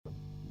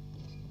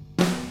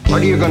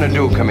What are you going to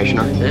do,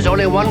 Commissioner? There's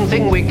only one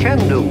thing we can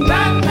do.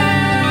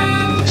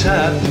 Batman!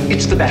 Sir,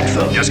 it's the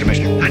Batphone. Yes,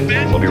 Commissioner.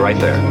 Batman? We'll be right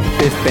there.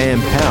 Biff Bam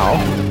Pow.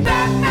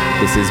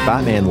 This is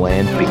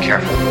BATMANLAND. Be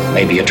careful.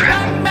 Maybe a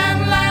trap.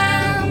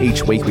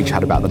 Each week we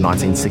chat about the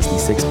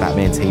 1966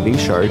 Batman TV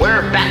show.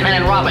 We're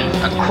Batman and Robin,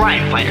 the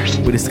crime fighters.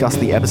 We discuss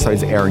the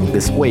episodes airing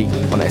this week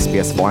on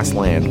SBS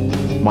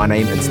Viceland. My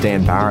name is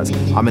Dan Barrett.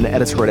 I'm an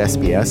editor at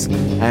SBS.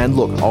 And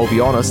look, I'll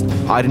be honest,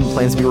 I didn't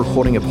plan to be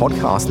recording a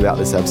podcast about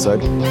this episode,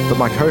 but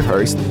my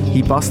co-host,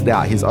 he busted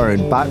out his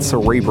own Bat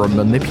Cerebrum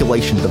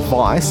manipulation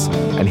device,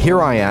 and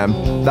here I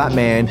am, that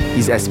man,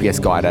 he's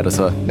SBS guide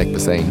editor, Nick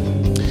Bassine.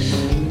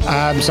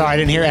 I'm sorry, I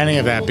didn't hear any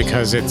of that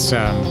because it's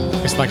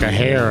like a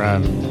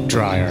hair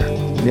dryer.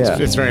 Yeah.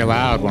 It's very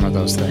loud, one of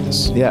those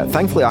things. Yeah,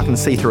 thankfully I can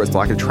see through it's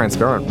like a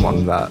transparent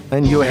one that,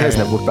 and your hair's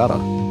never looked better.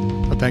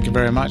 Well, thank you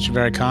very much. You're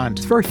very kind.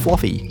 It's very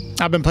fluffy.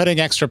 I've been putting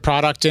extra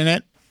product in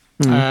it.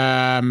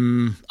 A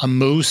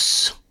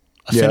mousse,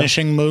 a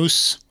finishing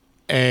mousse,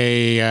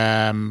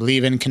 a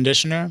leave-in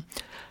conditioner.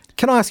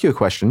 Can I ask you a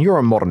question? You're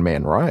a modern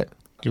man, right?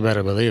 You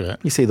better believe it.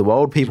 You see the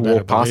world, people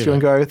walk past you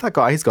and go, that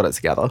guy, he's got it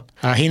together.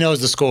 He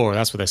knows the score.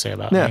 That's what they say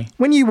about me.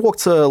 When you walk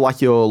to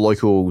like your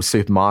local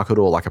supermarket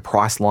or like a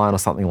Priceline or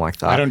something like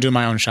that. I don't do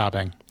my own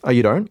shopping. Oh,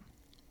 you don't?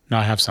 No,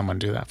 I have someone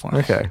do that for me.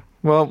 Okay.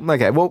 Well,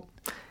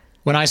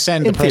 when I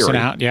send the person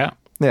out, yeah.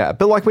 Yeah,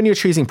 but like when you're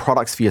choosing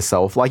products for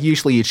yourself, like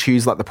usually you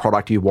choose like the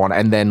product you want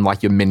and then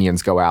like your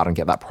minions go out and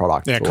get that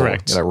product. Yeah, for,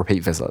 correct.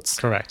 Repeat visits.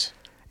 Correct.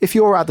 If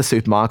you're at the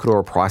supermarket or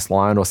a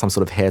Priceline or some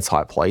sort of hair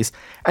type place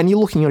and you're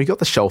looking, you've got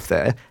the shelf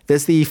there,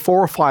 there's the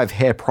 4 or 5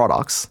 hair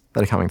products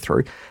that are coming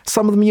through.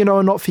 Some of them,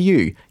 are not for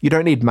you. You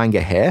don't need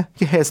manga hair.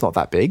 Your hair's not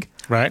that big.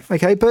 Right.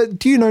 Okay, but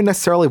do you know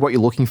necessarily what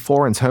you're looking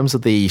for in terms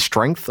of the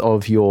strength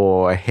of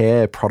your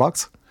hair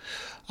products?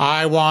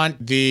 I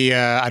want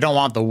I don't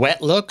want the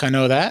wet look. I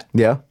know that.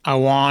 Yeah. I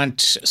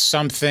want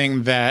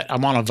something I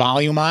want a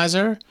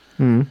volumizer.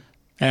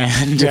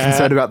 And You're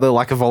concerned about the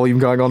lack of volume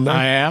going on there?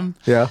 I am.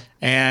 Yeah.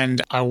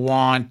 And I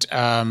want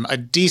a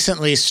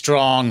decently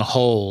strong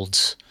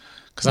hold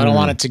because I don't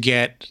want it to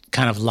get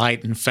kind of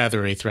light and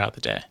feathery throughout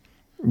the day.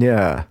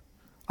 Yeah.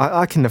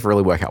 I can never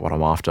really work out what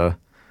I'm after.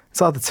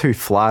 It's either too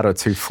flat or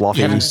too fluffy.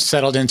 You haven't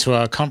settled into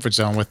a comfort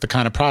zone with the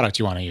kind of product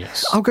you want to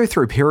use. I'll go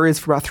through periods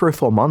for about 3 or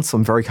 4 months.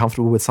 I'm very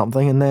comfortable with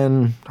something, and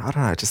then, I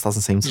don't know, it just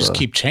doesn't seem to... Just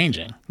keep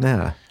changing.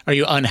 Yeah. Are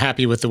you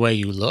unhappy with the way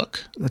you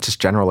look?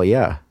 Just generally,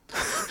 yeah.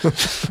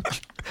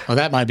 Well,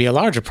 that might be a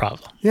larger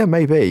problem. Yeah,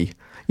 maybe.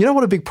 You know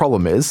what a big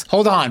problem is?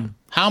 Hold on.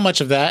 How much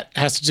of that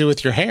has to do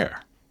with your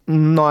hair?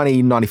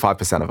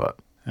 95% of it.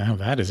 Oh,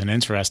 that is an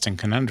interesting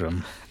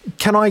conundrum.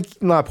 Can I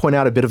point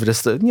out a bit of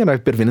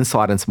an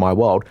insight into my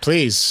world?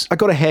 Please. I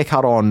got a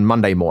haircut on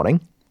Monday morning.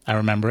 I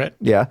remember it.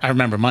 Yeah. I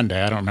remember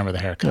Monday. I don't remember the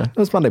haircut. Yeah, it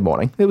was Monday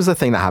morning. It was a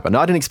thing that happened.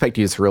 I didn't expect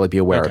you to really be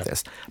aware of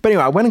this. But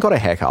anyway, I went and got a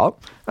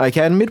haircut.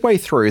 Okay, and midway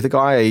through, the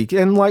guy,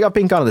 and like I've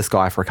been going to this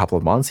guy for a couple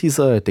of months. He's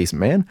a decent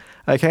man.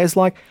 Okay, it's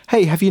like,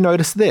 hey, have you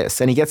noticed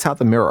this? And he gets out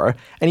the mirror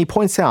and he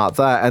points out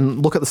that,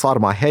 and look at the side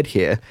of my head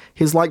here.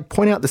 He's like,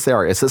 point out this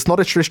area. So it's not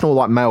a traditional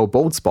like male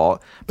bald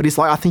spot, but he's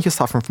like, I think you're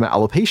suffering from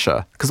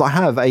alopecia because I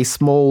have a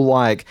small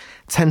like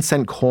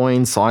 10-cent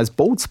coin sized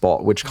bald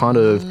spot, which kind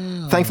of,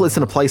 thankfully it's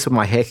in a place where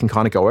my hair can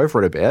kind of go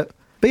over it a bit.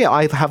 But yeah,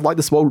 I have like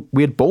this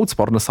weird bald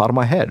spot on the side of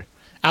my head.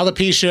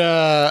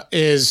 Alopecia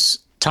is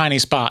tiny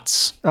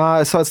spots.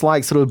 So it's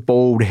like sort of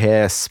bald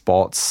hair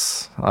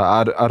spots.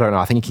 I don't know.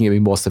 I think it can be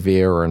more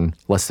severe and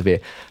less severe.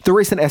 The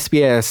recent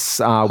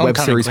SBS web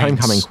series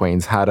Homecoming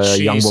Queens had a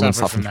young woman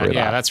suffering through that.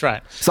 Yeah, that's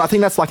right. So I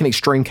think that's like an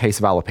extreme case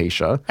of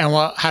alopecia. And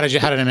how did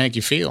it make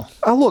you feel?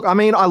 Look, I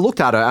mean, I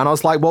looked at it and I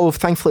was like, well,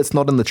 thankfully it's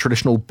not in the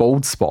traditional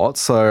bald spot.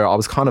 So I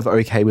was kind of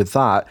okay with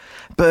that.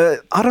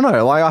 But I don't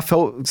know, like I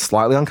felt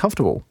slightly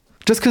uncomfortable.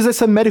 Just because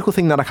it's a medical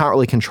thing that I can't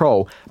really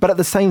control. But at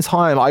the same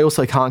time, I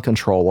also can't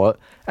control it.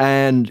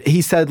 And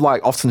he said,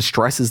 like, often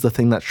stress is the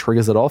thing that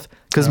triggers it off.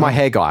 Because my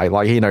hair guy,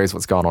 like, he knows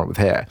what's going on with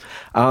hair.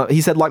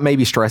 He said, like,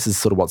 maybe stress is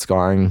sort of what's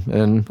going.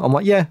 And I'm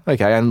like, yeah,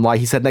 okay. And, like,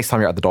 he said, next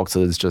time you're at the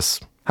doctor's,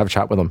 just have a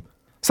chat with him.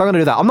 So I'm going to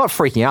do that. I'm not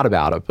freaking out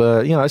about it,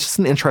 but, it's just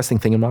an interesting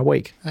thing in my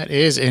week. That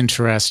is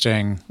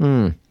interesting.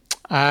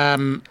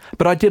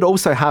 But I did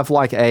also have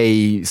like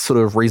a sort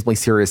of reasonably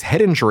serious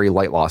head injury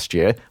late last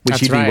year,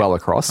 which you'd be well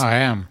across. I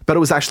am. But it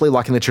was actually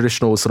like in the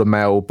traditional sort of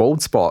male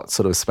bald spot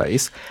sort of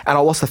space. And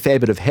I lost a fair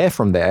bit of hair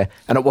from there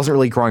and it wasn't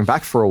really growing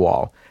back for a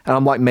while. And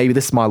I'm like, maybe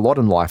this is my lot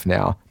in life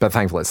now. But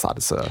thankfully it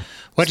started to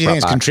What do you think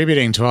is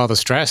contributing to all the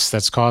stress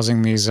that's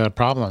causing these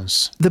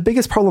problems? The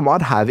biggest problem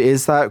I'd have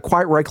is that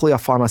quite regularly I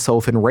find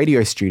myself in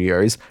radio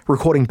studios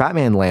recording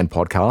BATMANLAND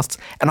podcasts,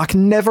 and I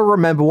can never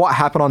remember what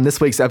happened on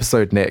this week's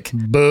episode, Nick.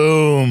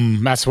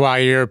 Boom. That's why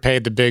you're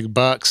paid the big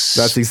bucks.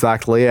 That's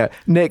exactly it.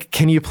 Nick,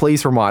 can you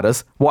please remind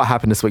us what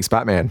happened this week's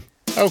Batman?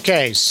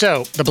 Okay,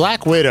 so the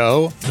Black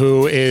Widow,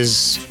 who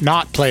is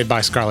not played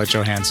by Scarlett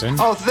Johansson,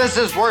 Oh, this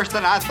is worse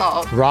than I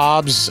thought.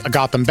 robs a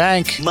Gotham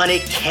bank. Money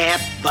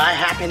can't buy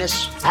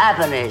happiness.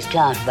 Happiness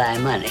can't buy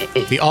money.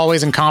 The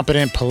always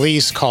incompetent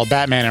police call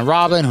Batman and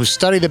Robin, who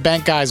study the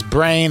bank guy's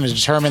brain and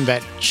determine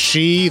that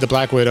she, the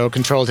Black Widow,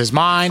 controlled his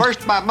mind.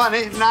 First my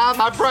money, now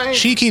my brain.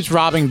 She keeps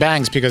robbing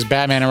banks because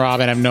Batman and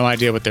Robin have no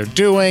idea what they're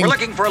doing. We're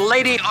looking for a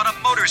lady on a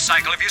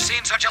motorcycle. Have you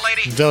seen such a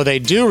lady? Though they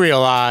do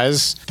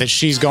realize that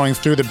she's going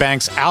through the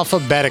banks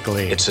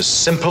alphabetically. It's as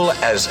simple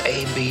as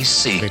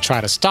ABC. They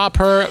try to stop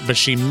her, but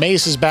she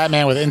maces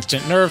Batman with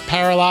instant nerve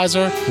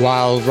paralyzer,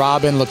 while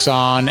Robin looks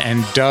on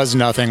and does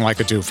nothing like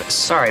a doofus.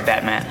 Sorry,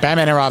 Batman.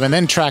 Batman and Robin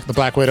then track the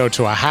Black Widow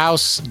to a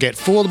house, get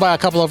fooled by a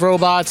couple of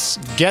robots,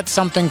 get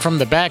something from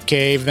the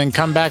Batcave, then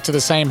come back to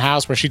the same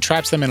house where she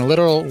traps them in a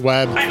literal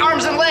web My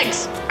arms and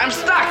legs. I'm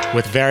stuck.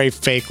 with very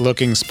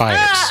fake-looking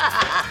spiders.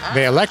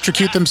 They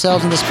electrocute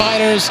themselves into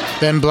spiders,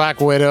 then Black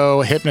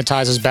Widow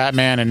hypnotizes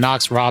Batman and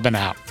knocks Robin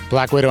out.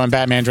 Black Widow and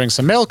Batman drink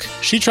some milk.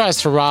 She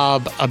tries to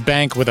rob a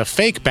bank with a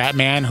fake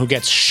Batman who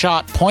gets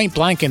shot point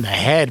blank in the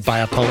head by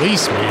a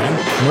policeman,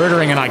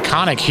 murdering an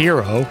iconic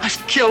hero.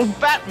 I've killed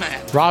Batman.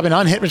 Robin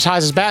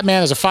unhypnotizes Batman.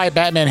 There's a fight.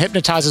 Batman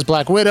hypnotizes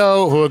Black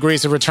Widow, who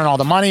agrees to return all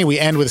the money. We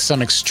end with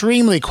some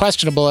extremely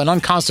questionable and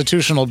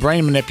unconstitutional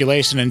brain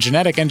manipulation and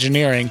genetic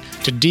engineering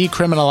to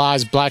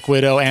decriminalize Black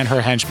Widow and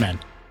her henchmen.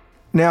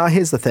 Now,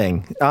 here's the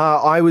thing.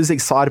 I was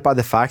excited by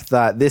the fact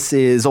that this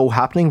is all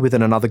happening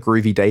within another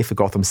groovy day for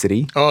Gotham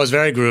City. Oh, it's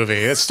very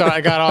groovy. I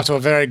got off to a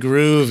very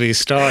groovy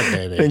start,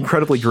 baby.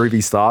 Incredibly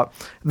groovy start.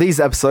 These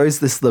episodes,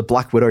 this is the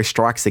Black Widow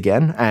Strikes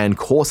Again and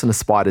Course in a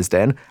Spider's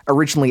Den,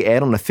 originally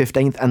aired on the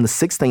 15th and the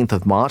 16th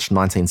of March,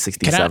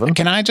 1967.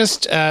 Can I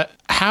just,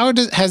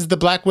 has the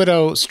Black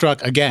Widow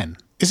struck again?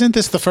 Isn't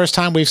this the first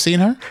time we've seen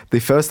her? The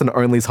first and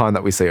only time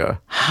that we see her.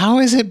 How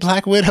is it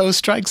Black Widow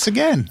strikes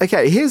again?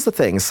 Okay, here's the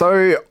thing.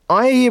 So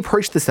I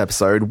approached this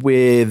episode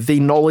with the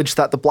knowledge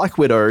that the Black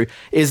Widow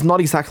is not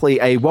exactly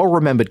a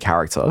well-remembered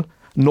character,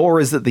 nor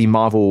is it the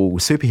Marvel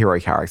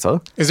superhero character.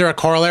 Is there a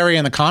corollary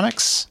in the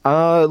comics?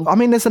 I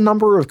mean, there's a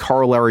number of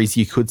corollaries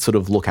you could sort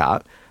of look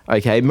at.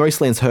 Okay,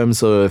 mostly in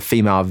terms of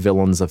female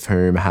villains of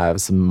whom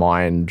have some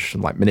mind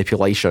like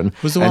manipulation.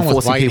 Who's the one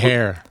with white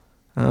hair?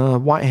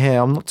 White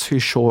hair, I'm not too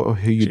sure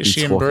who you'd be Is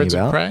she talking in Birds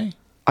about. of Prey?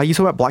 Are you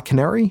talking about Black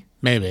Canary?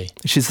 Maybe.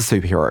 She's a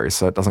superhero,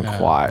 so it doesn't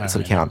quite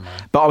sort of count.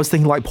 Right. But I was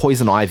thinking like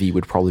Poison Ivy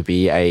would probably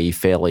be a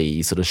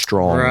fairly sort of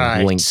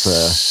strong link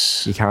to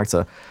your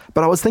character.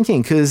 But I was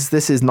thinking, because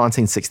this is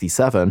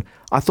 1967,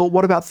 I thought,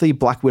 what about the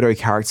Black Widow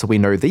character we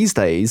know these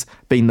days,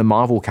 being the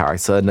Marvel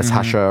character,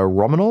 Natasha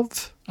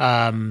Romanoff?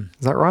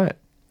 Is that right?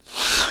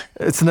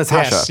 It's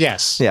Natasha.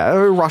 Yes. Yeah,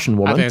 a Russian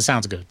woman. I think it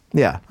sounds good.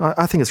 Yeah,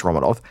 I think it's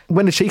Romanov.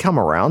 When did she come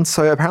around?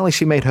 So apparently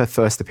she made her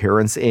first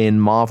appearance in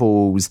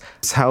Marvel's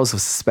Tales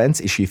of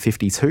Suspense issue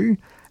 52,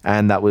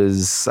 and that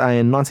was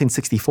in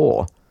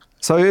 1964.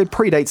 So it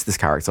predates this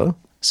character.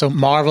 So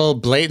Marvel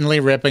blatantly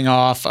ripping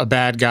off a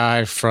bad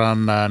guy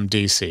from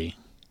DC.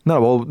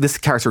 No, well, this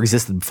character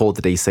existed before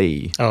the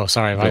DC. Oh,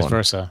 sorry, vice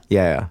versa.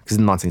 Yeah, because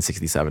in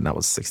 1967, that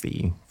was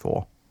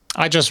 64.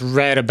 I just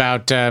read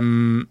about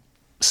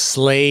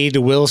Slade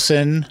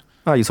Wilson.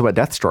 Oh, you talk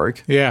about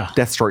Deathstroke? Yeah.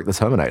 Deathstroke the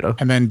Terminator.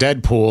 And then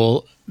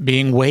Deadpool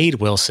being Wade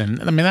Wilson.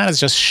 I mean, that is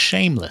just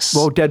shameless.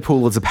 Well,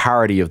 Deadpool is a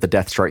parody of the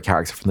Deathstroke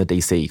character from the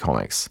DC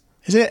comics.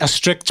 Is it a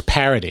strict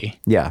parody?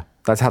 Yeah,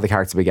 that's how the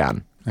character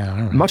began. Oh, all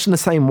right. Much in the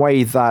same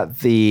way that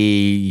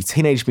the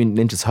Teenage Mutant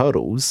Ninja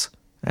Turtles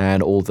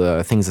and all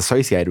the things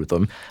associated with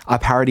them are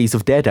parodies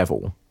of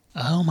Daredevil.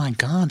 Oh my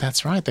God,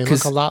 that's right. They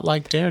look a lot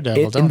like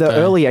Daredevil, don't In the they?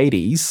 early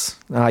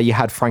 80s, you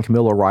had Frank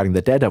Miller writing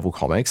the Daredevil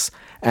comics,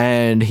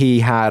 and he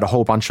had a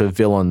whole bunch of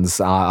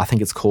villains. I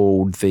think it's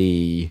called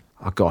the...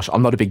 Oh gosh,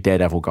 I'm not a big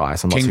Daredevil guy,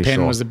 so I'm not too sure.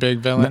 Kingpin was the big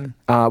villain?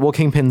 Well,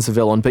 Kingpin's a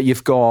villain, but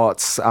you've got...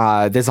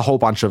 there's a whole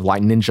bunch of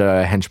like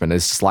ninja henchmen.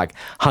 There's just like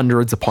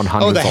hundreds upon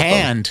hundreds of them.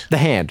 Hand. The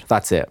Hand,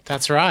 that's it.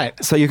 That's right.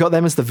 So you got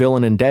them as the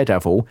villain in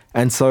Daredevil,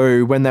 and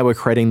so when they were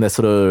creating the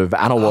sort of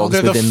analogs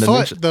they're within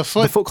the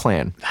Foot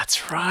Clan.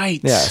 That's right.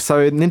 Yeah,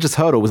 so Ninja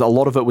Turtles, a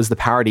lot of it was the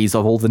parodies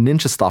of all the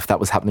ninja stuff that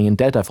was happening in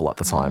Daredevil at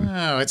the time.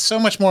 Oh, it's so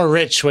much more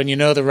rich when you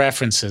know the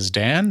references,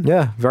 Dan.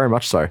 Yeah, very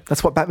much so.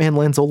 That's what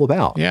BATMANLAND's all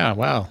about. Yeah,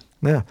 wow.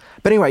 Yeah.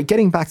 But anyway,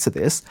 getting back to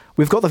this,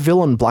 we've got the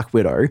villain Black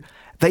Widow.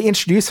 They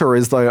introduce her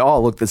as though, oh,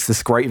 look, there's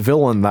this great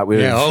villain that we've...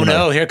 Yeah, oh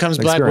no, here comes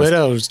Black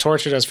Widow, who's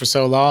tortured us for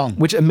so long.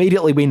 Which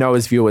immediately we know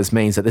as viewers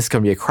means that this is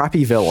going to be a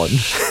crappy villain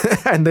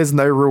and there's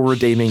no real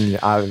redeeming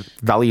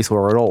value to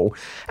her at all.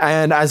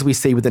 And as we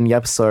see within the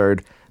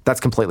episode, that's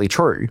completely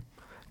true.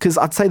 Because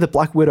I'd say the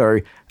Black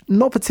Widow,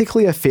 not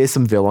particularly a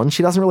fearsome villain.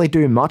 She doesn't really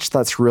do much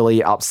that's really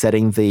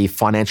upsetting the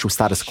financial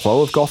status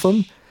quo of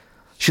Gotham.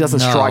 She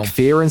doesn't strike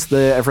fear into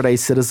the everyday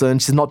citizen.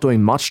 She's not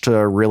doing much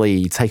to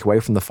really take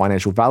away from the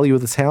financial value of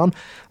the town.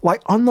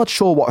 Like, I'm not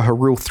sure what her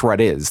real threat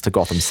is to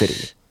Gotham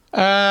City.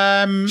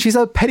 She's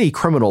a petty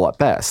criminal at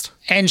best.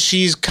 And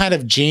she's kind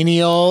of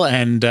genial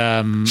and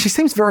she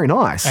seems very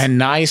nice.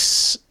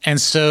 And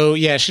so,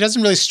 yeah, she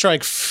doesn't really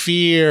strike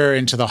fear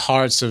into the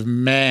hearts of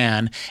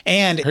man.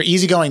 And her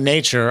easygoing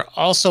nature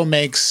also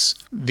makes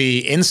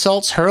the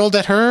insults hurled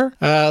at her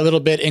a little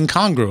bit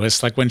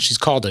incongruous, like when she's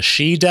called a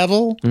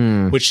she-devil,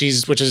 which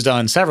is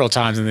done several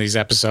times in these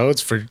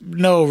episodes for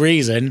no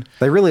reason.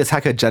 They really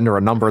attack her gender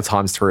a number of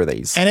times through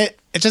these. And it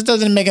just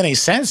doesn't make any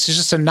sense. She's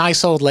just a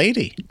nice old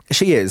lady.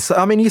 She is.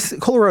 I mean, you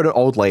call her an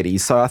old lady,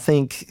 so I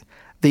think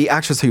the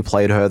actress who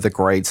played her, the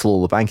great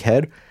Salula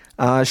Bankhead,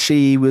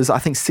 she was, I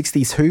think,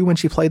 62 when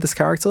she played this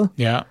character.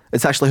 Yeah.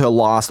 It's actually her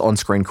last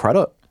on-screen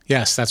credit.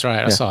 Yes, that's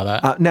right. I saw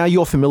that. Now,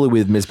 you're familiar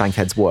with Ms.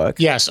 Bankhead's work.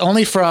 Yes,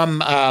 only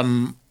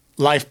from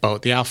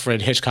Lifeboat, the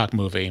Alfred Hitchcock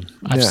movie.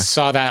 I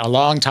saw that a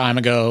long time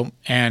ago,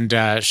 and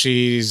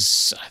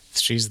she's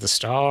the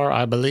star,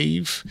 I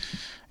believe.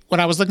 When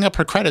I was looking up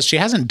her credits, she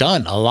hasn't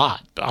done a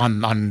lot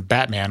on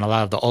Batman. A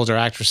lot of the older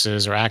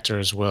actresses or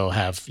actors will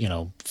have,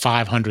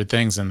 500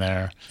 things in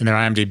their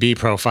IMDb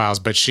profiles,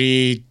 but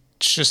she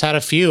just had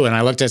a few. And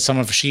I looked at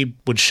she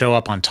would show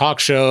up on talk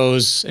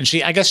shows, and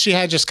I guess she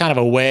had just kind of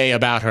a way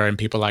about her and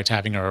people liked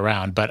having her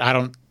around, but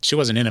she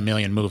wasn't in a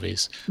million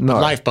movies. No.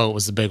 Lifeboat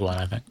was the big one,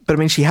 I think. But I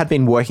mean, she had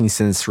been working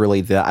since really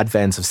the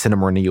advance of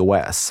cinema in the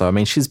US. So, I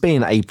mean, she's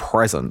been a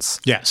presence.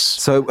 Yes.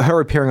 So her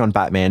appearing on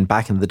Batman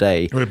back in the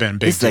day would have been a big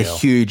deal. This is a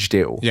huge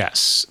deal.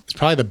 Yes. It's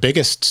probably the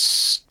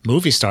biggest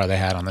movie star they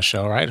had on the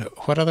show, right?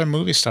 What other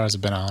movie stars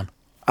have been on?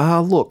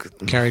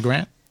 Look. Cary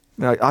Grant?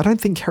 I don't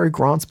think Cary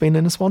Grant's been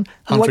in this one.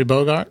 Humphrey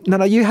Bogart?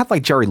 No, you had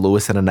like Jerry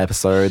Lewis in an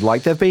episode.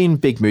 Like, there've been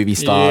big movie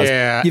stars.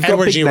 Yeah,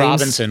 Edward G.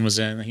 Robinson was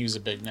in. He was a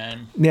big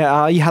name.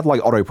 Yeah, you had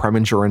like Otto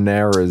Preminger in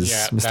there as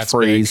Mr.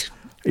 Freeze. Big.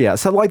 Yeah,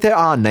 so like there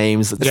are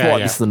names. It's not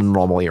like this is an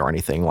anomaly or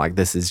anything. Like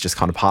this is just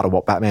kind of part of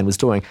what Batman was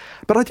doing.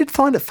 But I did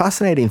find it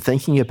fascinating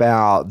thinking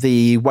about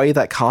the way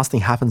that casting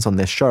happens on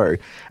this show.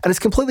 And it's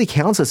completely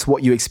counter to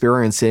what you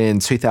experience in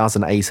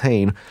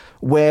 2018,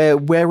 where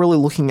we're really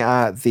looking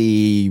at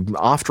the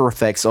after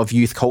effects of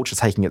youth culture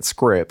taking its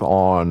grip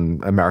on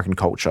American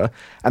culture.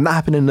 And that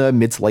happened in the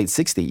mid to late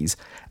 60s.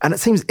 And it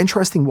seems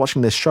interesting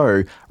watching this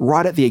show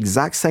right at the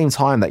exact same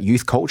time that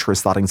youth culture is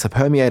starting to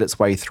permeate its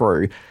way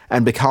through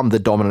and become the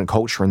dominant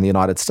culture in the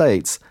United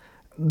States.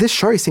 This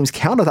show seems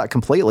counter that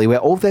completely, where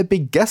all of their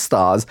big guest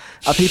stars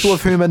are people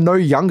of whom are no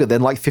younger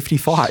than like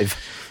 55.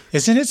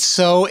 Isn't it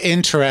so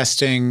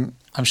interesting?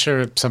 I'm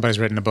sure somebody's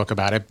written a book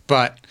about it,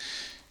 but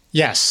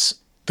yes,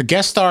 the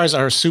guest stars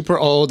are super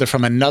old. They're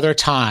from another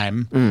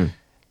time.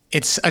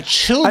 It's a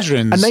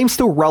children's... A name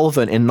still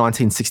relevant in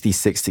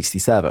 1966,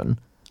 67.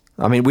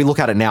 I mean, we look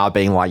at it now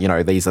being like,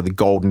 these are the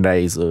golden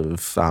days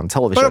of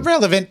television. But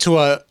relevant to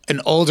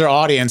an older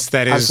audience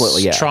that is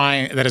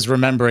that is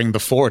remembering the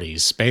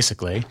 40s,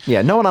 basically.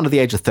 Yeah, no one under the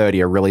age of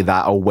 30 are really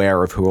that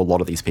aware of who a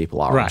lot of these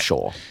people are, right. I'm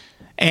sure.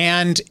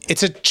 And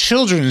it's a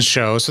children's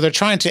show, so they're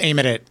trying to aim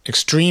it at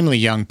extremely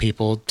young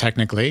people,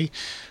 technically.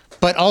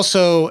 But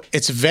also,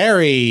 it's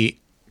very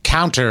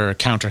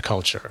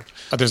counterculture.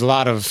 There's a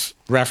lot of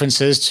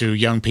references to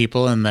young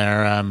people and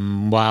their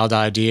wild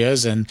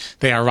ideas, and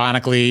they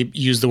ironically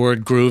use the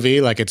word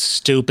groovy like it's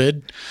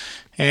stupid.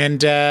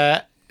 And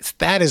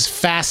that is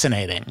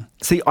fascinating.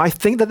 See, I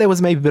think that there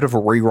was maybe a bit of a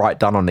rewrite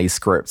done on these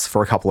scripts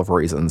for a couple of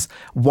reasons.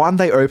 One,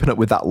 they open it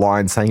with that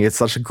line saying it's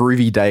such a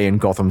groovy day in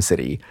Gotham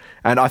City.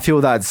 And I feel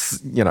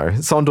that's,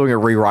 someone doing a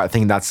rewrite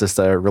thing, that's just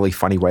a really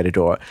funny way to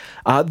do it.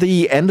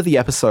 The end of the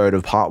episode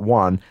of part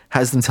 1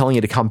 has them telling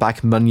you to come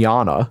back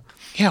mañana.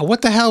 Yeah,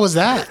 what the hell was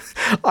that?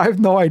 I have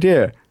no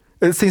idea.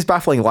 It seems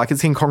baffling, like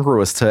it's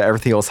incongruous to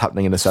everything else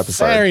happening in this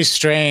episode. Very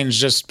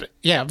strange, but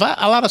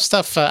a lot of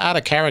stuff out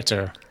of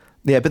character.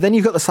 Yeah, but then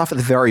you've got the stuff at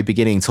the very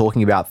beginning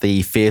talking about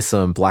the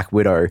fearsome Black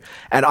Widow.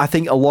 And I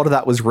think a lot of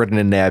that was written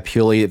in there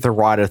purely the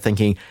writer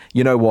thinking,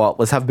 you know what,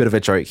 let's have a bit of a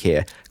joke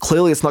here.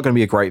 Clearly it's not going to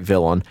be a great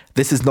villain.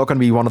 This is not going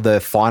to be one of the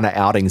finer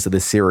outings of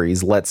this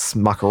series. Let's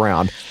muck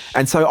around.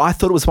 And so I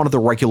thought it was one of the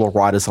regular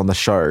writers on the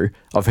show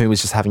of whom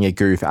was just having a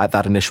goof at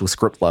that initial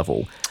script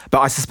level. But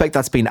I suspect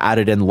that's been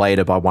added in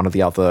later by one of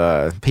the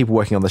other people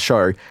working on the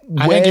show.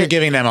 I think you're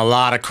giving them a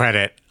lot of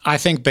credit. I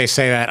think they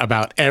say that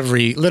about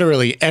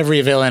literally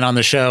every villain on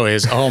the show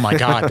is, oh my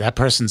God, that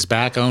person's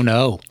back. Oh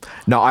no.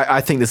 No,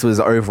 I think this was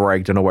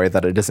over-egged in a way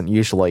that it isn't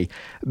usually.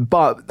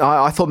 But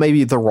I thought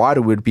maybe the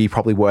writer would be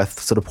probably worth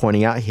sort of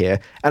pointing out here.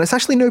 And it's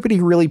actually nobody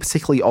really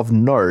particularly of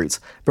note,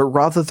 but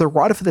rather the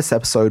writer for this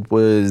episode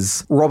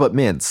was Robert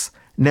Mintz.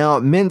 Now,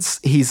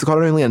 Mintz, he's got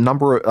only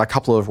a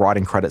couple of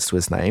writing credits to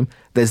his name.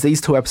 There's these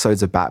 2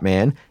 episodes of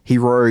Batman. He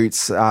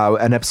wrote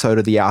an episode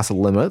of The Outer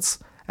Limits,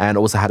 and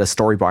also had a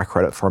story by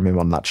credit from him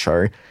on that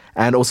show,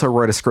 and also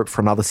wrote a script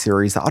for another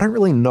series that I don't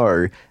really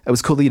know. It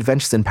was called The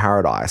Adventures in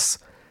Paradise.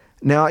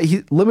 Now,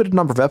 he limited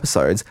number of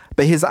episodes,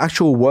 but his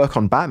actual work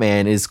on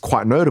Batman is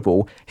quite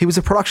notable. He was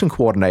a production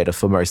coordinator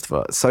for most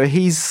of it, so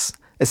he's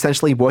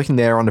essentially working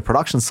there on the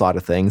production side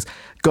of things,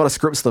 got a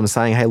script to them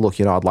saying, hey, look,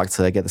 I'd like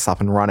to get this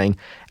up and running.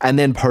 And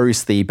then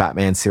post the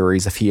Batman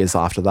series a few years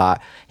after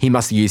that, he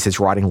must have used his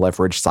writing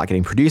leverage to start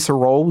getting producer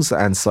roles.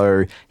 And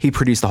so he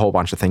produced a whole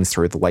bunch of things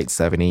through the late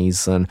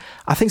 70s. And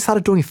I think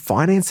started doing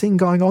financing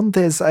going on.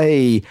 There's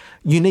a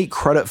unique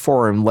credit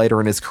for him later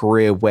in his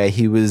career where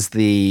he was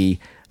the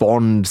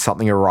Bond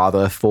something or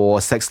other for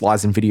Sex,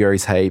 Lies and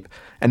Videotape.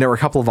 And there were a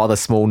couple of other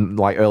small,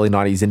 early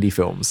 90s indie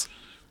films.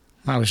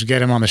 Oh, we should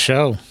get him on the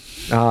show.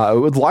 I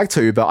would like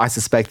to, but I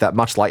suspect that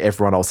much like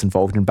everyone else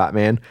involved in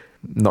Batman,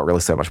 not really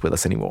so much with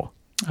us anymore.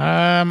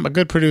 A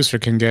good producer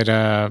can get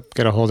a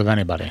hold of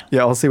anybody.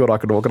 Yeah, I'll see what I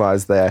can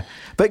organize there.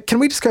 But can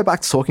we just go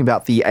back to talking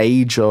about the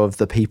age of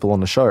the people on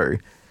the show?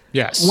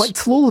 Yes. Like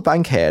Tallulah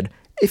Bankhead,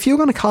 if you're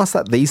going to cast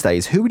that these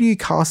days, who would you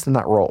cast in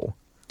that role?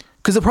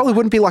 Because it probably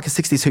wouldn't be like a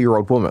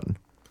 62-year-old woman.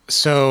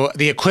 So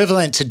the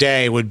equivalent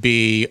today would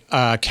be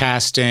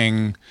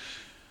casting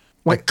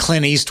like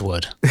Clint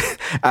Eastwood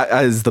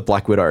as the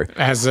Black Widow,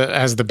 as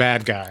the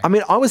bad guy. I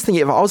mean, I was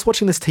thinking if I was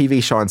watching this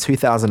TV show in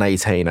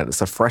 2018 and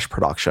it's a fresh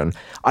production,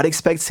 I'd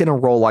expect in a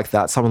role like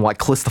that someone like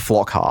Calista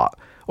Flockhart,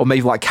 or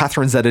maybe like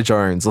Catherine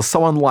Zeta-Jones, or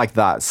someone like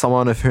that,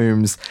 someone of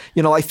whom's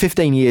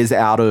 15 years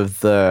out of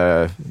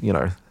the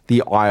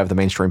the eye of the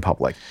mainstream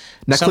public.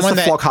 Now,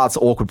 Calista Flockhart's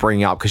awkward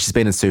bringing up because she's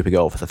been in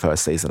Supergirl for the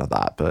first season of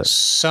that, but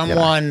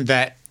someone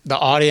that the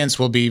audience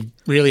will be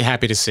really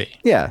happy to see.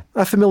 Yeah,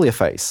 a familiar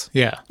face.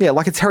 Yeah. Yeah,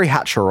 like a Terry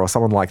Hatcher or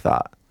someone like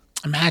that.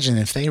 Imagine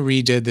if they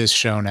redid this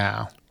show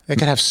now. They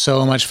could have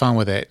so much fun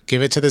with it.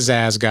 Give it to the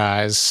Zaz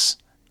guys.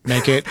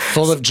 Make it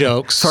full of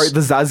jokes. Sorry, the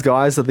Zaz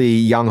guys are the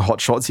young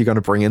hotshots you're going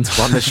to bring in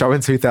to run the show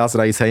in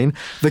 2018.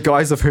 The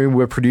guys of whom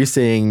were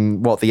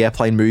producing, the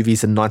Airplane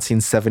movies in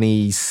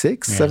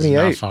 1976, 78?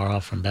 Not far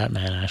off from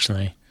Batman,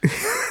 actually.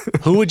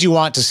 Who would you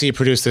want to see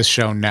produce this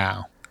show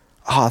now?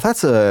 Oh,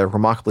 that's a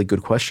remarkably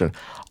good question.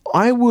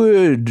 I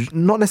would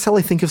not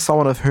necessarily think of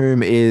someone of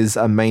whom is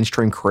a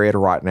mainstream creator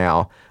right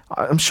now.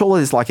 I'm sure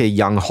there's like a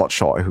young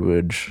hotshot who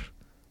would,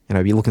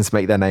 be looking to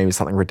make their name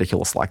something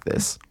ridiculous like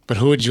this. But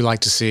who would you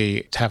like to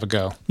see to have a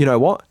go? You know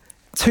what?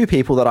 Two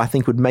people that I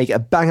think would make a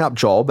bang-up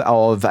job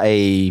of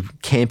a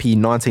campy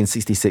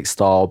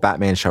 1966-style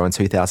Batman show in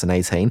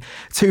 2018.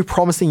 Two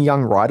promising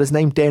young writers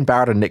named Dan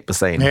Barrett and Nick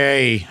Bassine.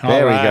 Hey,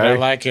 there we go. I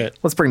like it.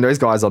 Let's bring those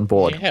guys on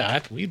board. Yeah,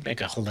 we'd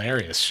make a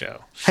hilarious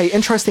show. Hey,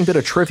 interesting bit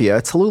of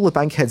trivia. Tallulah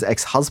Bankhead's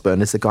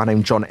ex-husband is a guy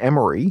named John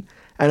Emery,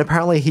 and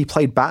apparently he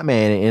played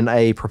Batman in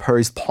a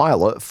proposed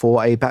pilot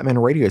for a Batman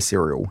radio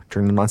serial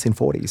during the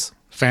 1940s.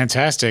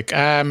 Fantastic.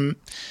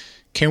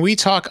 Can we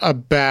talk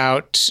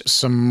about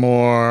some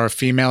more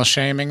female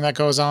shaming that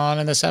goes on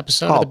in this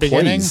episode at the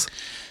beginning? Please.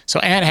 So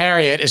Aunt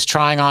Harriet is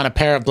trying on a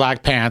pair of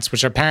black pants,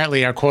 which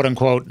apparently are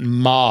quote-unquote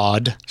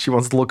mod. She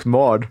wants to look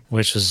mod.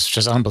 Which is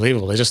just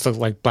unbelievable. They just look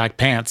like black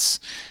pants.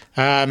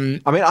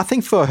 I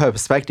think for her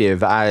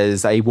perspective,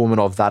 as a woman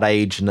of that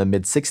age in the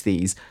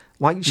mid-60s,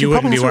 you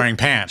wouldn't be wearing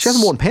pants. She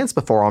hasn't worn pants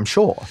before, I'm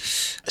sure.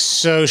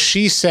 So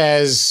she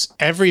says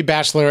every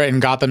bachelor in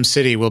Gotham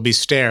City will be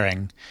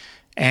staring.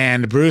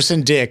 And Bruce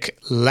and Dick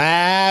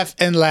laugh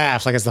and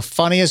laugh like it's the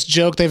funniest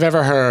joke they've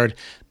ever heard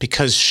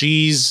because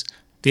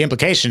the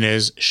implication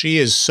is she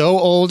is so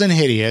old and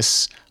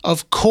hideous,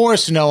 of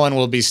course no one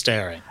will be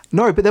staring.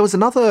 No, but there was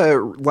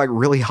another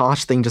really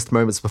harsh thing just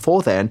moments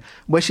before then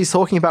where she's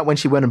talking about when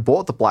she went and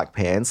bought the black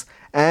pants,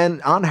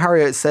 and Aunt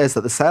Harriet says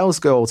that the sales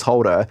girl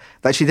told her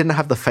that she didn't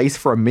have the face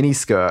for a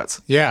miniskirt.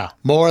 Yeah,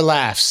 more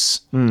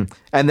laughs. And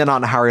then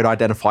Aunt Harriet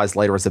identifies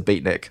later as a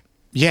beatnik.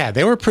 Yeah,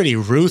 they were pretty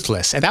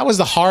ruthless. And that was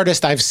the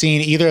hardest I've seen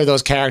either of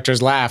those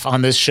characters laugh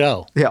on this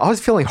show. Yeah, I was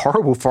feeling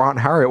horrible for Aunt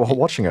Harriet while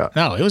watching it.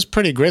 No, it was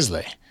pretty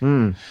grisly.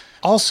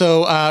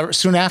 Also,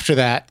 soon after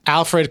that,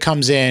 Alfred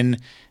comes in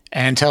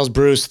and tells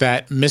Bruce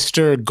that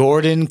Mr.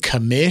 Gordon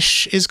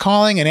Commish is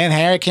calling, and Aunt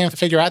Harriet can't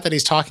figure out that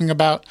he's talking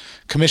about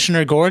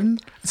Commissioner Gordon.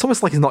 It's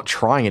almost like he's not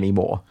trying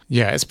anymore.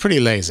 Yeah, it's pretty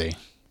lazy.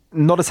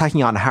 Not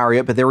attacking Aunt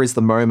Harriet, but there is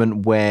the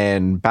moment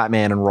when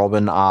Batman and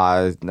Robin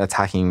are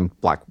attacking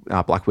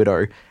Black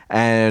Widow,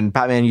 and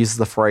Batman uses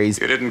the phrase,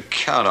 You didn't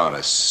count on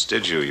us,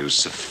 did you, you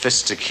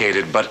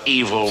sophisticated but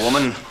evil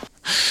woman?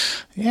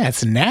 Yeah,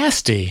 it's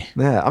nasty.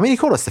 Yeah, I mean, he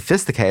called her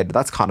sophisticated, but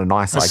that's kind of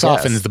nice, I guess.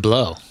 Softens the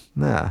blow.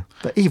 Yeah,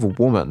 the evil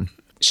woman.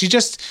 She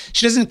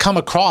doesn't come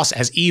across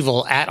as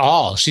evil at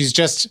all. She's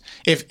just,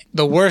 if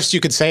the worst you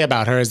could say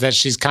about her is that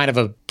she's kind of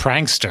a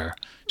prankster.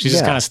 She's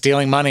just kind of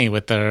stealing money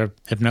with the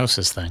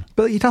hypnosis thing.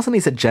 But he doesn't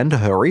need to gender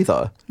her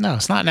either. No,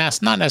 it's not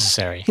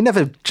necessary. He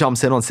never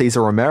jumps in on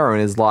Cesar Romero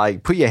and is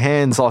like, put your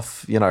hands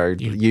off,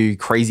 you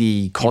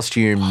crazy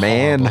costume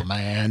man. Horrible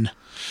man.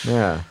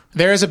 Yeah.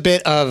 There is a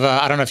bit of,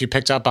 I don't know if you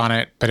picked up on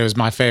it, but it was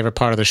my favorite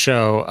part of the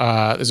show.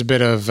 There's a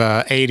bit of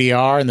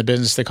ADR. In the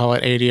business, they call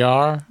it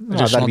ADR.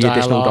 That'd be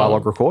additional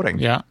dialogue recording.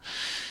 Yeah.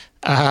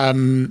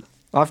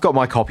 I've got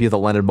my copy of the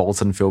Leonard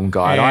Maltin film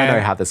guide. I know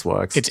how this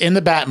works. It's in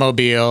the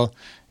Batmobile,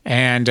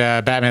 and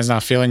Batman's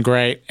not feeling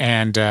great,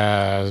 and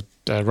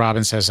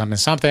Robin says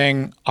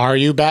something. Are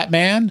you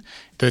Batman?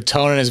 The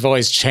tone in his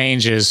voice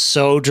changes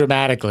so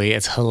dramatically.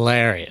 It's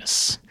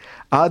hilarious.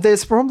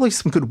 There's probably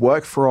some good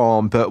work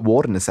from Burt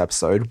Ward in this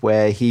episode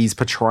where he's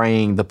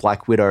portraying the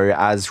Black Widow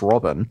as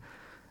Robin.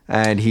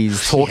 And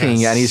he's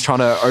talking and he's trying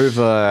to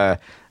over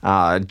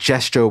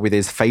gesture with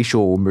his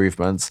facial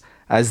movements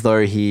as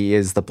though he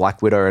is the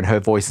Black Widow and her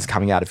voice is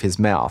coming out of his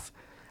mouth.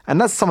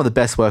 And that's some of the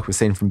best work we've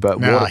seen from Burt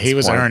Ward. No, he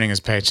was earning his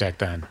paycheck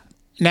then.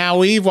 Now,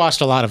 we've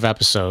watched a lot of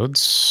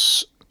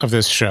episodes of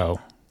this show.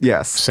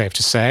 Yes. Safe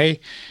to say.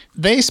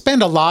 They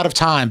spend a lot of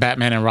time,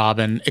 Batman and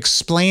Robin,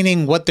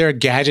 explaining what their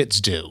gadgets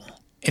do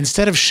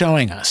instead of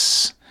showing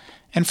us.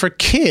 And for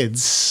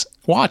kids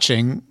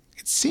watching,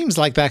 it seems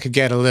like that could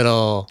get a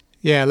little,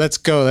 let's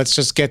go. Let's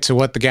just get to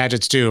what the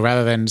gadgets do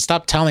rather than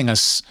stop telling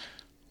us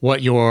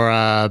what your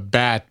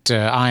bat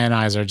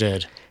ionizer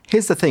did.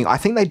 Here's the thing. I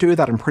think they do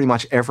that in pretty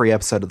much every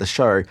episode of the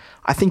show.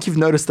 I think you've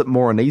noticed it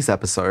more in these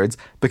episodes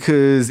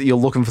because you're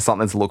looking for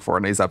something to look for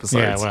in these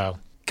episodes. Yeah, well.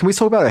 Can we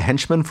talk about a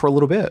henchman for a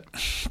little bit?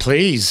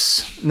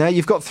 Please. Now,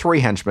 you've got 3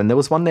 henchmen. There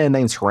was one there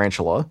named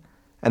Tarantula,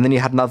 and then you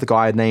had another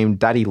guy named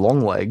Daddy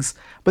Longlegs,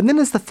 but then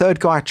there's the third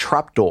guy,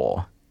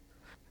 Trapdoor.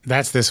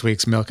 That's this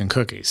week's Milk and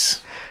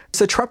Cookies.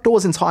 So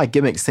Trapdoor's entire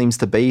gimmick seems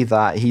to be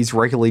that he's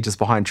regularly just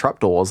behind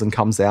trapdoors and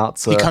comes out.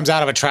 He comes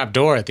out of a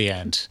trapdoor at the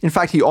end. In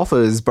fact, he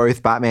offers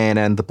both Batman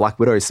and the Black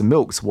Widow some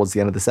milk towards the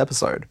end of this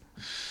episode.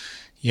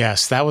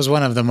 Yes, that was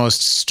one of the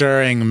most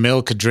stirring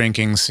milk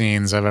drinking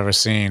scenes I've ever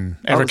seen,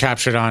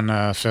 captured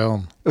on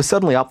film. It was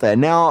certainly up there.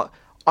 Now,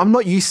 I'm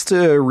not used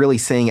to really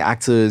seeing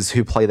actors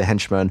who play the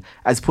henchmen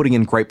as putting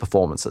in great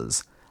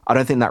performances. I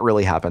don't think that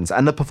really happens.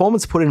 And the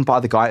performance put in by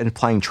the guy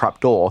playing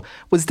Trapdoor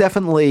was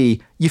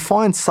definitely, you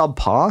find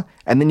subpar,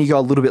 and then you go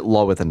a little bit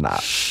lower than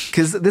that.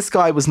 Because this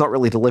guy was not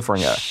really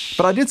delivering it.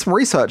 But I did some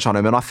research on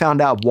him, and I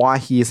found out why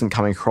he isn't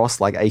coming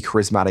across like a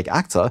charismatic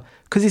actor,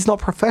 because he's not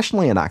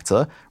professionally an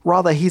actor.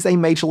 Rather, he's a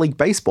Major League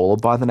Baseballer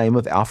by the name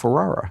of Al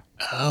Ferrara.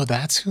 Oh,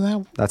 that's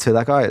who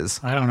that guy is.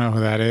 I don't know who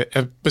that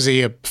is. Was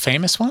he a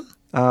famous one?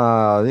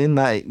 In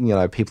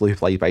that, people who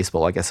play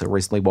baseball, I guess, are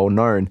reasonably well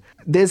known.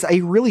 There's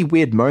a really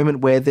weird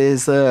moment where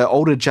there's an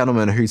older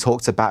gentleman who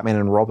talks to Batman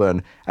and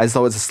Robin as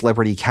though it's a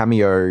celebrity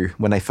cameo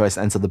when they first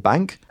enter the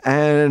bank.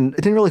 And it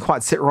didn't really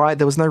quite sit right.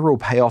 There was no real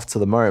payoff to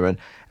the moment.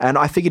 And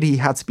I figured he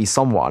had to be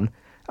someone.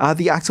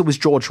 The actor was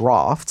George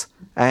Raft,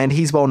 and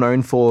he's well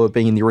known for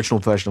being in the original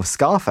version of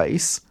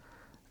Scarface.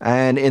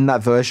 And in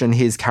that version,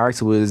 his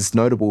character was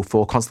notable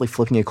for constantly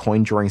flipping a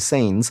coin during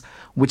scenes,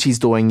 which he's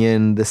doing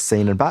in this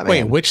scene in Batman.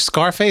 Wait, which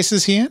Scarface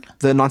is he in?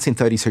 The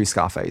 1932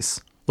 Scarface.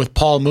 With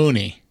Paul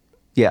Mooney?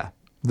 Yeah,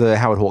 the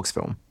Howard Hawks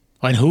film.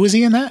 And who was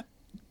he in that?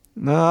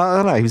 I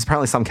don't know. He was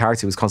apparently some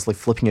character who was constantly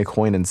flipping a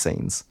coin in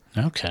scenes.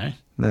 Okay.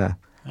 Yeah.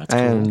 That's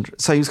cool.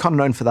 So he was kind of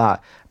known for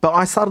that. But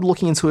I started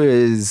looking into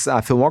his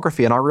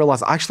filmography, and I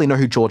realized I actually know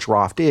who George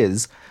Raft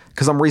is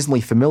because I'm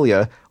reasonably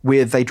familiar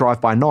with They Drive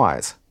By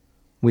Night,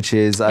 which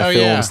is a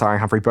film starring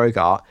Humphrey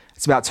Bogart.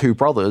 It's about 2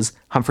 brothers.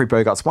 Humphrey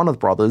Bogart's one of the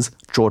brothers,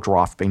 George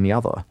Raft being the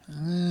other.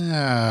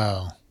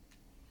 Oh.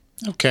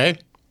 Okay.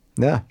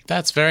 Yeah.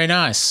 That's very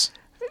nice.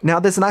 Now,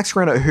 there's an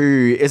actor in it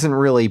who isn't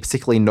really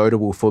particularly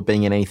notable for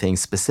being in anything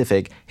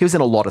specific. He was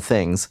in a lot of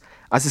things.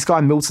 As this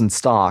guy, Milton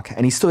Stark,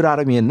 and he stood out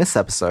at me in this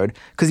episode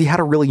because he had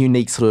a really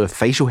unique sort of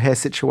facial hair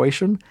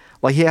situation.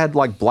 Like, he had,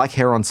 black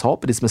hair on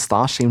top, but his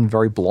moustache seemed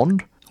very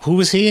blonde. Who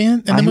was he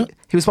in?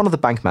 He was one of the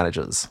bank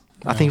managers.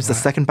 I think he was the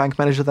second bank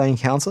manager they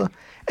encounter.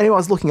 Anyway, I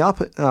was looking up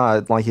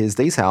his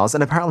details,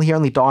 and apparently he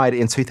only died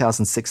in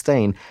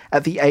 2016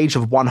 at the age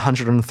of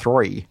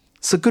 103.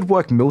 So good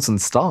work, Milton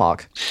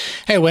Stark.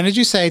 Hey, when did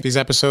you say these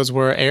episodes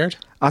were aired?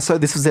 So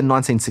this was in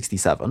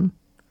 1967,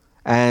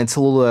 and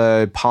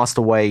Tallulah passed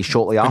away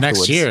shortly afterwards.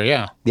 Next year,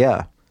 yeah.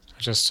 Yeah. I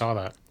just saw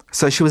that.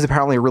 So she was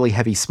apparently a really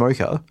heavy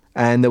smoker,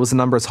 and there was a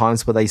number of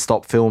times where they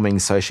stopped filming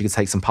so she could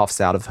take some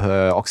puffs out of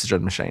her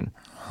oxygen machine.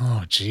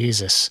 Oh,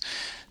 Jesus.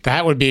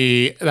 That would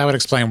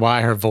explain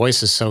why her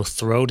voice is so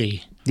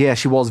throaty. Yeah,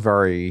 she was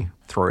very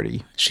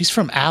throaty. She's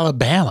from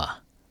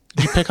Alabama.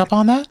 Did you pick up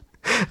on that?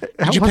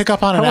 Did you pick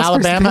up on an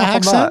Alabama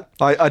accent?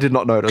 I did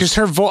not notice. Because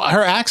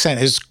her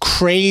accent is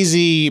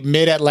crazy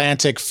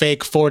mid-Atlantic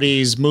fake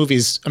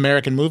 40s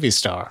American movie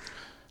star.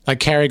 Like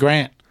Cary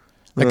Grant.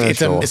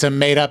 It's a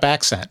made-up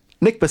accent.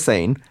 Nick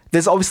Bassine,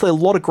 there's obviously a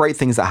lot of great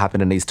things that happen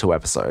in these 2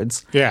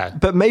 episodes. Yeah.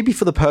 But maybe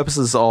for the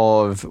purposes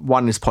of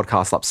winding this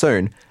podcast up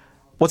soon,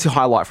 what's your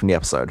highlight from the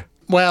episode?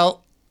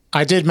 Well,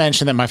 I did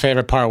mention that my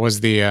favorite part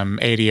was the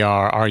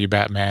ADR, Are You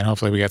Batman?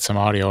 Hopefully we get some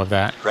audio of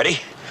that. Ready?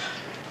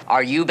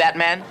 Are you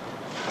Batman?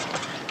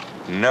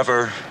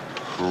 Never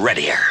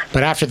readier.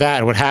 But after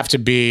that, it would have to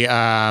be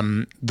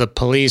the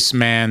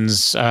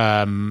policeman's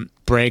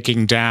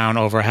breaking down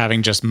over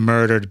having just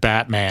murdered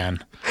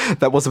Batman.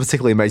 That was a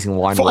particularly amazing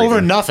line. Over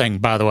nothing,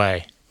 by the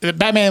way.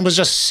 Batman was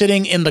just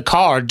sitting in the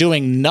car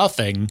doing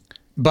nothing,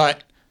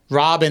 but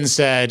Robin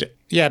said,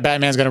 yeah,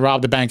 Batman's going to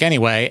rob the bank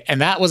anyway,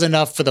 and that was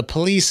enough for the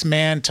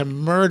policeman to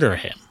murder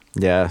him.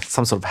 Yeah,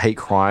 some sort of hate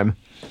crime.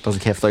 Doesn't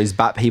care for those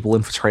bat people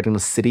infiltrating the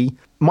city.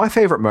 My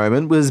favorite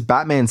moment was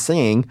Batman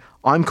singing,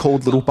 I'm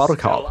called Little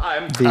Buttercup.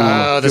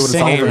 The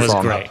singing was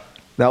great.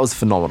 That was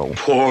phenomenal.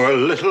 Poor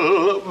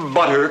little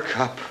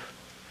buttercup.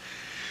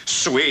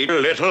 Sweet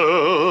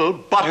little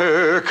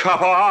buttercup.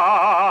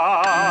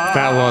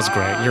 That was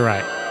great. You're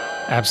right.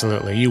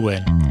 Absolutely. You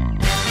win.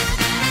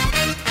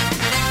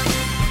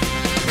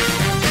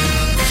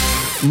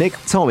 Nick,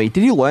 tell me,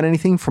 did you learn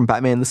anything from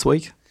Batman this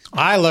week?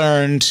 I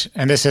learned,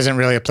 and this isn't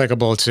really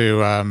applicable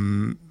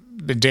to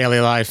the daily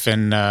life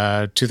in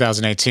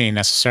 2018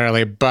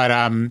 necessarily, but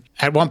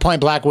at one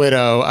point Black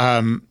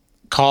Widow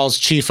calls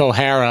Chief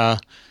O'Hara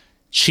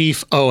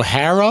Chief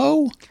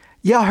O'Hara.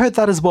 Yeah, I heard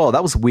that as well.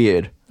 That was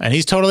weird. And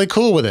he's totally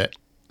cool with it.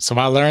 So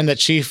I learned that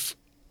Chief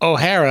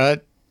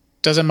O'Hara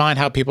doesn't mind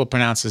how people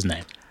pronounce his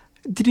name.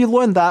 Did you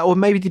learn that, or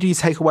maybe did you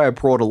take away a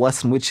broader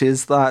lesson, which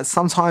is that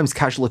sometimes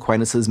casual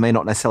acquaintances may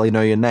not necessarily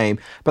know your name,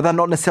 but they're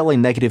not necessarily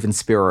negative in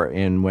spirit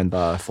in when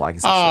the flag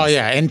is issued? Oh,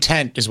 yeah.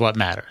 Intent is what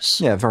matters.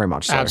 Yeah, very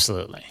much so.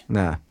 Absolutely.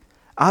 Yeah.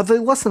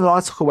 The lesson that I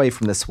took away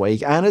from this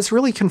week, and it's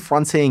really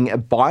confronting a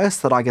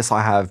bias that I guess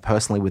I have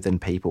personally within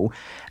people,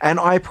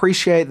 and I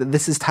appreciate that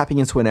this is tapping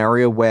into an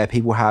area where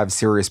people have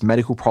serious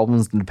medical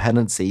problems and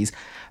dependencies,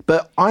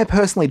 but I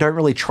personally don't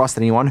really trust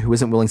anyone who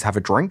isn't willing to have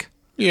a drink.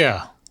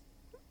 Yeah.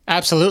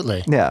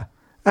 Absolutely. Yeah.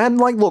 And,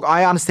 like, look,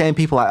 I understand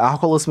people have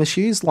alcoholism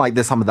issues. Like,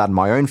 there's some of that in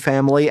my own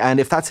family. And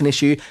if that's an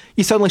issue,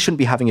 you certainly shouldn't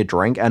be having a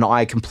drink. And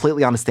I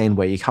completely understand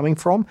where you're coming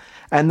from.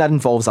 And that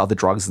involves other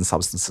drugs and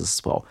substances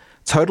as well.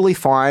 Totally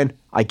fine.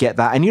 I get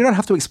that. And you don't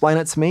have to explain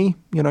it to me,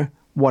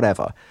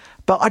 whatever.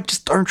 But I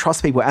just don't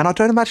trust people. And I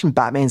don't imagine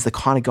Batman's the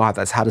kind of guy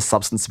that's had a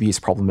substance abuse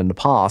problem in the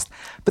past.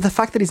 But the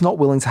fact that he's not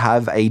willing to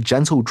have a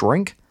gentle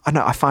drink,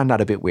 I find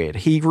that a bit weird.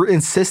 He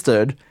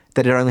insisted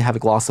that he'd only have a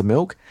glass of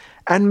milk.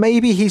 And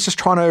maybe he's just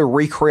trying to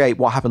recreate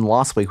what happened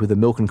last week with the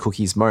milk and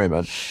cookies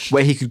moment,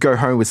 where he could go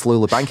home with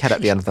Tallulah Bankhead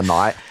at the end of the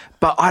night.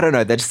 But I don't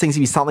know. There just seems to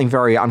be something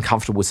very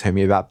uncomfortable to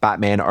me about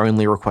Batman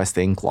only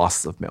requesting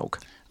glasses of milk.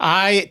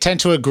 I tend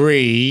to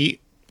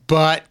agree,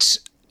 but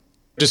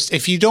just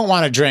if you don't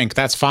want to drink,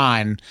 that's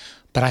fine.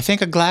 But I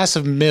think a glass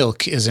of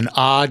milk is an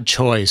odd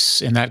choice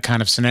in that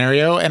kind of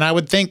scenario. And I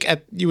would think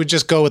you would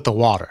just go with the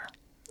water.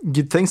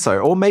 You'd think so.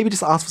 Or maybe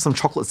just ask for some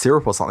chocolate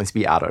syrup or something to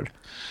be added.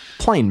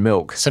 Plain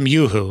milk. Some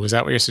Yoo-hoo, is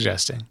that what you're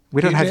suggesting?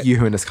 We don't have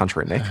Yoo-hoo in this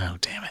country, Nick. Oh,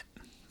 damn it.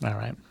 All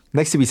right.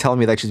 Next you'll be telling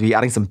me they should be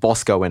adding some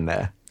Bosco in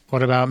there.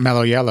 What about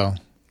Mellow Yellow?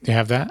 Do you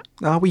have that?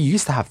 We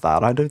used to have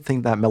that. I don't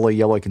think that Mellow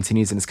Yellow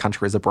continues in this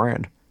country as a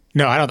brand.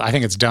 No, I don't. I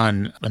think it's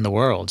done in the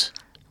world.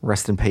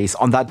 Rest in peace.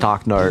 On that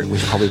dark note, we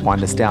should probably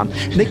wind this down.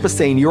 Nick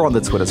Bassine, you're on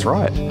the Twitters,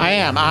 right? I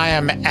am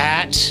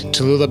at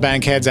Tallulah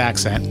Bankhead's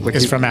accent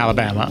is from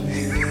Alabama.com.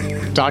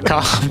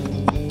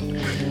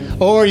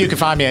 Or you can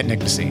find me at Nick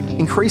Bassine.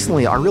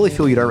 Increasingly, I really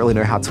feel you don't really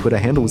know how Twitter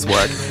handles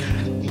work.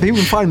 People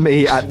can find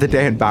me at the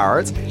Dan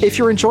Barrett. If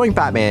you're enjoying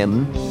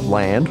Batman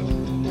Land,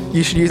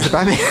 you should use the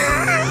Batman.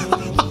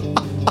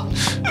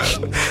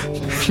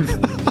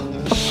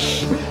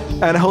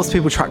 And it helps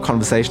people track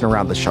conversation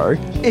around the show.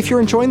 If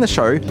you're enjoying the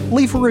show,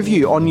 leave a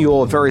review on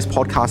your various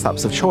podcast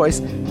apps of choice.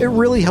 It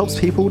really helps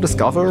people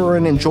discover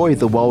and enjoy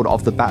the world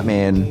of the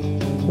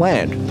Batman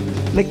Land.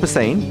 Nick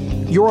Bassine,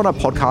 you're on a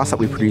podcast that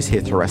we produce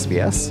here through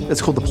SBS.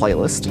 It's called The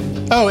Playlist.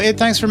 Oh,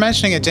 thanks for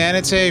mentioning it, Dan.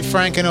 It's a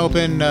frank and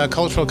open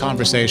cultural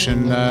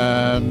conversation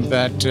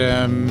that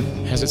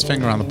has its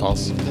finger on the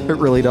pulse. It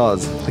really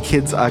does. The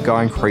kids are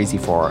going crazy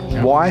for it.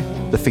 Yeah. Why?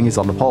 The finger's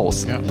on the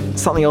pulse. Yeah.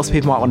 Something else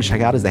people might want to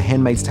check out is the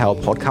Handmaid's Tale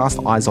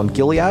podcast, Eyes on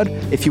Gilead.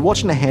 If you're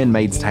watching The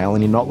Handmaid's Tale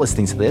and you're not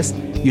listening to this,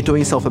 you're doing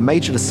yourself a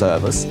major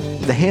disservice.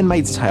 The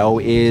Handmaid's Tale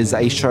is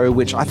a show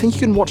which I think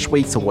you can watch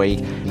week to week,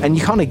 and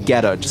you kind of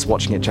get it just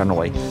watching it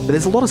generally. But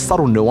there's a lot of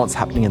subtle nuance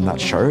happening in that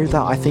show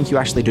that I think you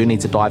actually do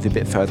need to dive a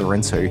bit further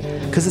into,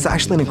 because it's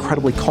actually an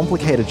incredibly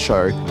complicated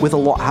show with a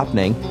lot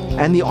happening.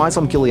 And the Eyes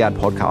on Gilead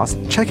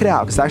podcast, check it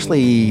out, because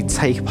actually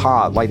take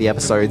part the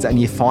episodes and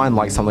you find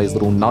some of these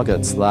little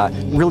nuggets that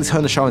really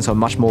turn the show into a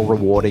much more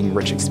rewarding,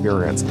 rich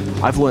experience.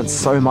 I've learned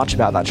so much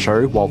about that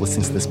show while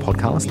listening to this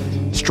podcast.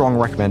 Strong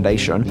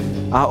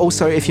recommendation.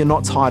 Also, if you're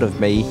not tired of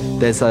me,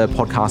 there's a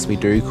podcast we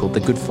do called The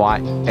Good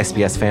Fight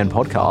SBS Fan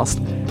Podcast,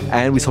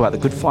 and we talk about the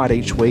good fight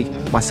each week.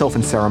 Myself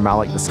and Sarah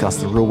Malik discuss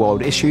the real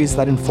world issues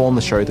that inform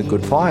the show The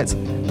Good Fight.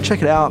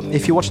 Check it out.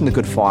 If you're watching The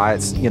Good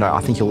Fight,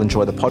 I think you'll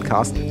enjoy the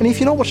podcast. And if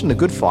you're not watching The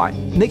Good Fight,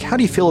 Nick, how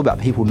do you feel about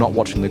people not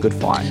watching The Good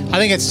Fight? I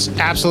think it's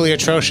absolutely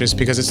atrocious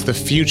because it's the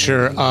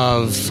future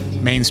of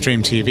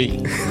mainstream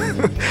TV.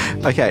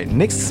 Okay,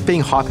 Nick's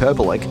being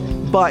hyperbolic,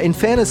 but in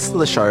fairness to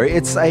the show,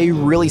 it's a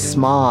really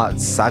smart,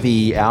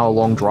 savvy,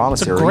 hour-long drama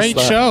series. It's a great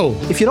show.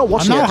 If you're not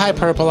watching I'm not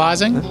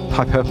hyperbolizing.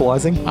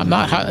 Hyperbolizing? I'm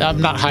not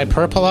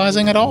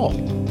hyperbolizing at all.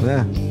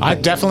 Yeah. I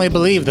definitely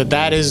believe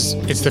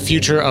it's the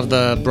future of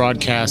the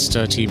broadcast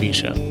TV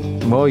show.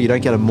 Well, you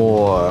don't get a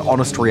more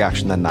honest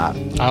reaction than that.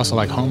 I also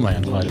like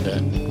Homeland quite a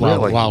bit.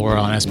 While we're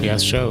on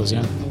SBS shows,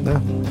 yeah.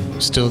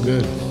 Still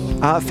good.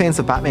 Fans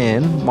of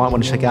Batman might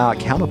want to check out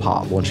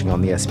Counterpart, launching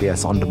on the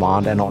SBS On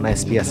Demand and on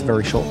SBS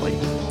very shortly.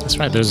 That's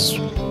right.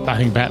 I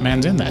think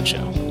Batman's in that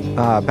show.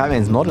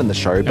 Batman's not in the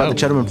show, but the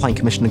gentleman playing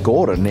Commissioner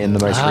Gordon in the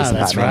most recent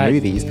Batman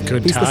movies.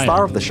 Good He's the time.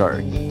 star of the show.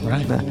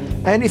 Right.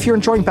 And if you're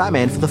enjoying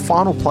Batman, for the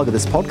final plug of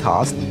this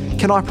podcast,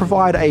 Can I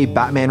provide a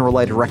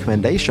Batman-related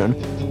recommendation?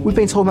 We've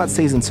been talking about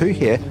Season 2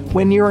 here.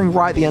 We're nearing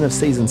right the end of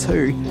Season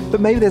 2, but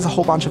maybe there's a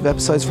whole bunch of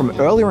episodes from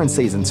earlier in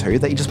Season 2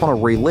 that you just want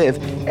to relive.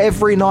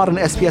 Every night on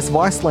SBS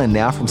Viceland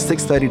now from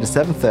 6:30 to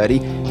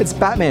 7:30, it's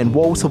Batman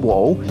wall to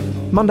wall,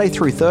 Monday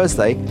through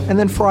Thursday, and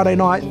then Friday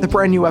night, the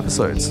brand new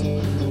episodes.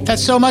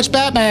 That's so much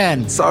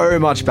Batman. So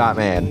much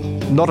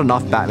Batman. Not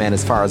enough Batman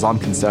as far as I'm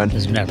concerned.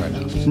 There's never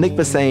enough. Nick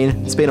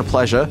Bassine, it's been a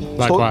pleasure.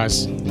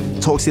 Likewise.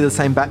 Talk to you the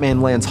same Batman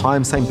Land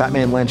time, same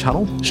Batman Land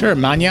channel. Sure,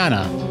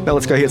 mañana. Now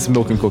let's go get some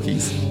milk and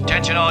cookies.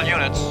 Attention all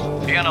units.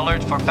 Be on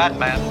alert for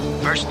Batman.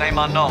 First name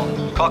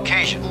unknown.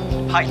 Caucasian.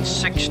 Height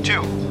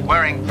 6'2".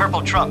 Wearing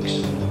purple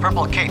trunks,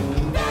 purple cape,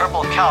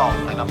 purple cowl,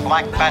 and a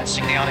black bat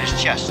insignia on his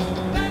chest.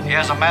 He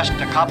has a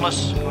masked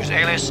accomplice whose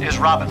alias is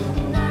Robin.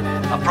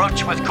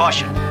 Approach with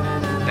caution.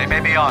 They may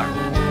be armed.